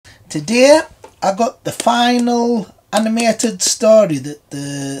Today I got the final animated story that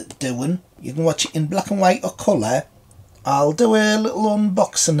they're doing. You can watch it in black and white or colour. I'll do a little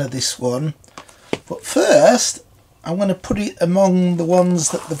unboxing of this one, but first I'm going to put it among the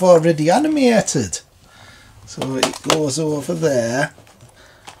ones that they've already animated. So it goes over there.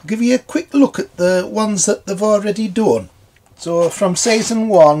 I'll give you a quick look at the ones that they've already done. So from season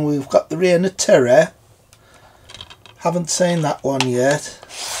 1 we've got the Reign of Terror. Haven't seen that one yet.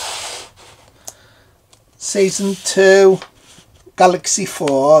 Season 2, Galaxy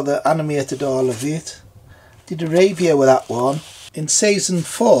 4, they animated all of it. Did a review of that one. In season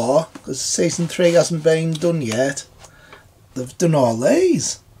 4, because season 3 hasn't been done yet, they've done all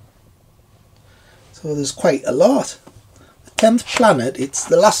these. So there's quite a lot. The 10th Planet, it's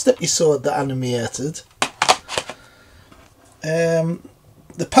the last episode that animated. The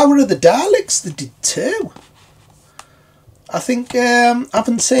Power of the Daleks, they did 2. I think, I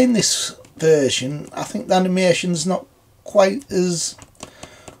haven't seen this version. I think the animation's not quite as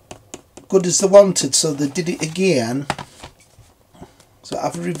good as they wanted, so they did it again. So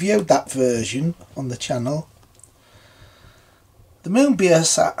I've reviewed that version on the channel. The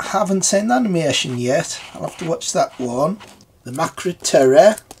Moonbase, I haven't seen the animation yet. I'll have to watch that one. The Macro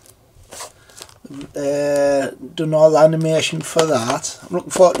Terror, done all the animation for that. I'm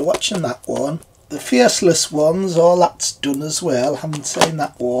looking forward to watching that one. The Faceless ones, all that's done as well. Haven't seen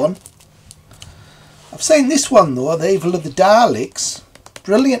that one. I've seen this one though, the Evil of the Daleks.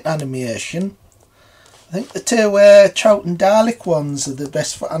 Brilliant animation. I think the two Troughton Dalek ones are the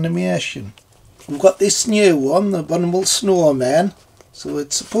best for animation. We've got this new one, the Abominable Snowman. So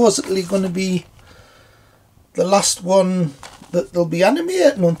it's supposedly going to be the last one that they'll be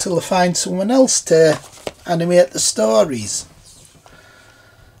animating until they find someone else to animate the stories.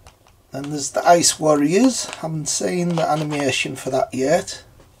 And there's the Ice Warriors. Haven't seen the animation for that yet.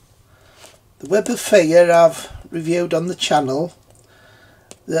 The Web of Fear I've reviewed on the channel.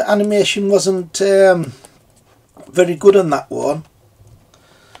 The animation wasn't very good on that one.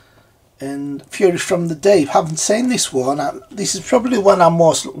 And Fury from the Deep, haven't seen this one. This is probably the one I'm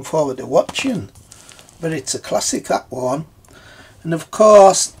most looking forward to watching. But it's a classic, that one. And of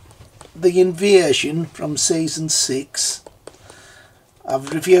course, The Invasion from season 6.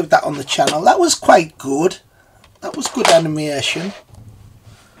 I've reviewed that on the channel. That was quite good. That was good animation.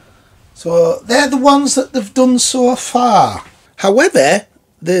 So they're the ones that they've done so far. However,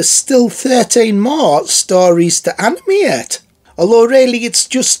 there's still 13 more stories to animate. Although really it's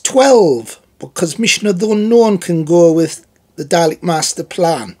just 12, because Mission of the Unknown can go with the Dalek Master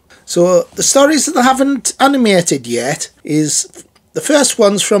Plan. So the stories that I haven't animated yet is the first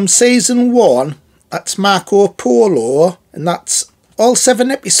one's from season 1. That's Marco Polo, and that's all 7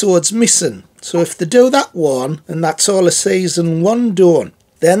 episodes missing. So if they do that one, then that's all of season 1 done.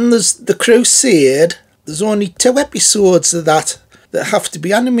 Then there's the Crusade. There's only 2 episodes of that have to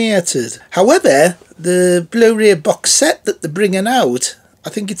be animated. However, the Blu-ray box set that they're bringing out,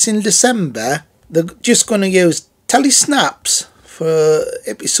 I think it's in December, they're just going to use telesnaps for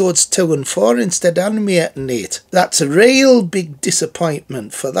episodes 2 and 4 instead of animating it. That's a real big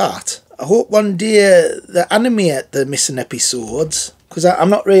disappointment for that. I hope one day they animate the missing episodes, because I'm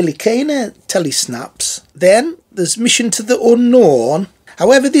not really keen at telesnaps. Then there's Mission to the Unknown.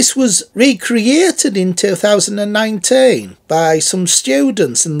 However, this was recreated in 2019 by some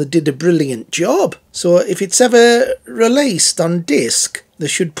students and they did a brilliant job. So if it's ever released on disc, they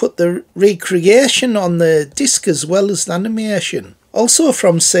should put the recreation on the disc as well as the animation. Also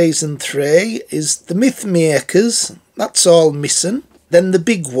from season 3 is the Myth Makers. That's all missing. Then the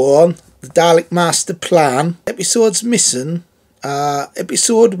big one, the Dalek Master Plan. Episodes missing are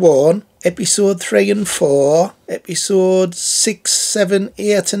episode 1, episode 3 and 4, episodes 6, 7,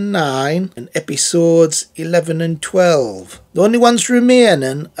 8 and 9, and episodes 11 and 12. The only ones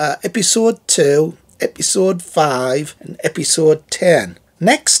remaining are episode 2, episode 5 and episode 10.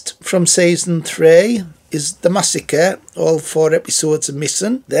 Next, from season 3 is the Massacre. All 4 episodes are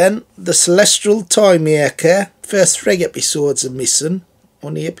missing. Then the Celestial Toymaker. First 3 episodes are missing.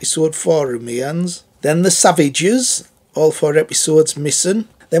 Only episode 4 remains. Then the Savages. All 4 episodes missing.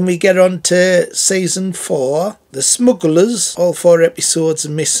 Then we get on to season 4. The Smugglers. All 4 episodes are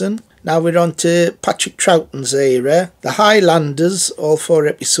missing. Now we're on to Patrick Troughton's era. The Highlanders. All 4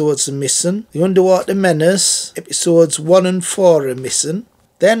 episodes are missing. The Underwater Menace. Episodes 1 and 4 are missing.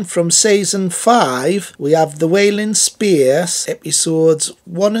 Then from season 5 we have The Wailing Space. Episodes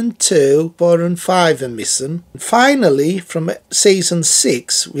 1 and 2, 4 and 5 are missing. And finally from season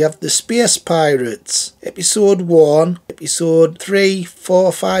 6 we have The Space Pirates. Episode 1, episode 3,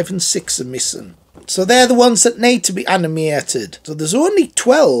 4, 5 and 6 are missing. So they're the ones that need to be animated. So there's only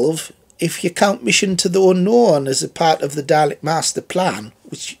 12 if you count Mission to the Unknown as a part of the Dalek Master Plan,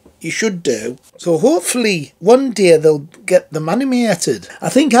 which you should do. So hopefully one day they'll get them animated. I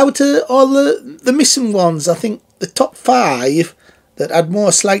think out of all the missing ones, I think the top 5 that I'd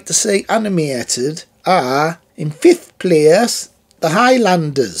most like to see animated are, in 5th place, the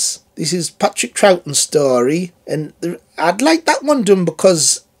Highlanders. This is Patrick Troughton's story, and I'd like that one done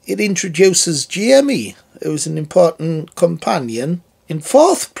because it introduces Jamie, who's an important companion. In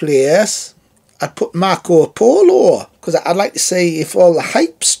 4th place, I'd put Marco Polo, because I'd like to see if all the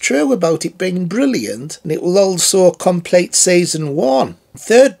hype's true about it being brilliant, and it will also complete season 1.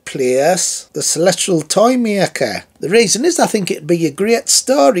 3rd place, the Celestial Toymaker. The reason is I think it'd be a great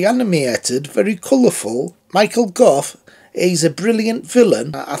story, animated, very colourful. Michael Gough, he's a brilliant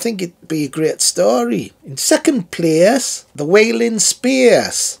villain. I think it'd be a great story. In 2nd place, The Wailing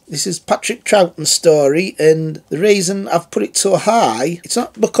Space. This is Patrick Troughton's story, and the reason I've put it so high, it's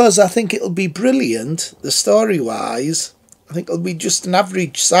not because I think it'll be brilliant, the story-wise. I think it'll be just an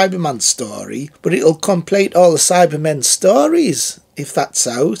average Cyberman story, but it'll complete all the Cybermen stories, if that's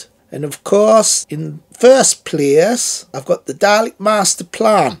out. And of course, in 1st place, I've got the Dalek Master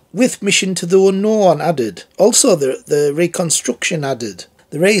Plan, with Mission to the Unknown added. Also the reconstruction added.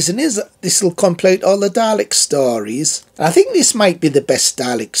 The reason is that this will complete all the Dalek stories. And I think this might be the best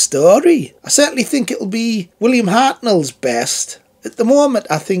Dalek story. I certainly think it'll be William Hartnell's best. At the moment,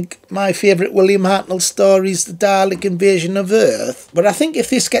 I think my favourite William Hartnell story is the Dalek Invasion of Earth. But I think if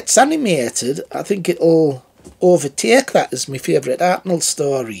this gets animated, I think it'll overtake that as my favourite Hartnell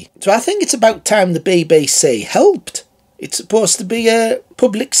story. So I think it's about time the BBC helped. It's supposed to be a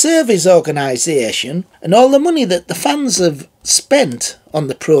public service organisation, and all the money that the fans have spent on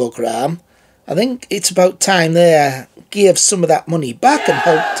the programme, I think it's about time they gave some of that money back and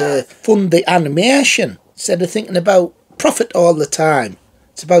helped to fund the animation, instead of thinking about profit all the time.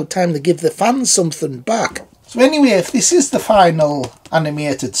 It's about time to give the fans something back. So anyway, if this is the final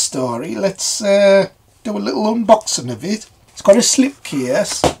animated story, let's do a little unboxing of it. It's got a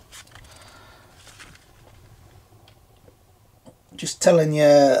slipcase. Just telling you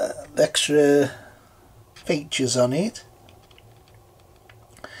the extra features on it.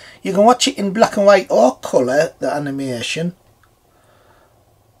 You can watch it in black and white or colour, the animation.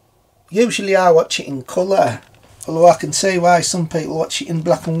 Usually I watch it in colour, although I can see why some people watch it in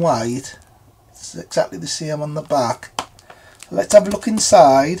black and white. It's exactly the same on the back. Let's have a look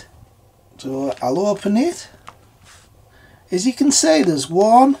inside. So I'll open it. As you can see, there's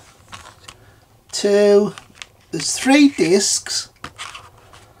 1, 2, there's 3 discs.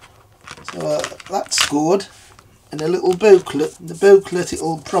 So that's good. And a little booklet. The booklet,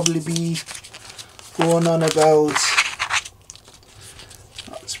 it'll probably be going on about,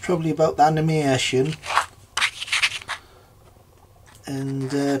 it's probably about the animation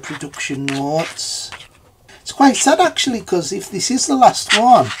and production notes. It's quite sad actually, because if this is the last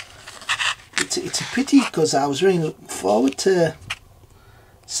one, it's a pity, because I was really looking forward to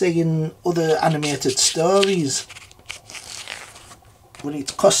seeing other animated stories, but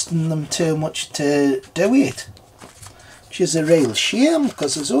it's costing them too much to do it, which is a real shame,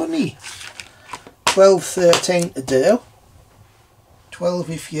 because there's only 12, 13 to do. 12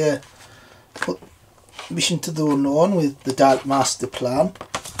 if you put Mission to the Unknown with the Dalek Master Plan.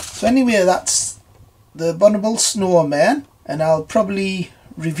 So anyway, that's the Abominable Snowman, and I'll probably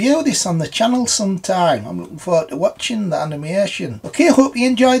review this on the channel sometime. I'm looking forward to watching the animation. Okay, hope you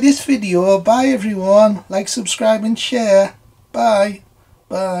enjoyed this video. Bye everyone. Like, subscribe and share. Bye.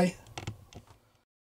 Bye.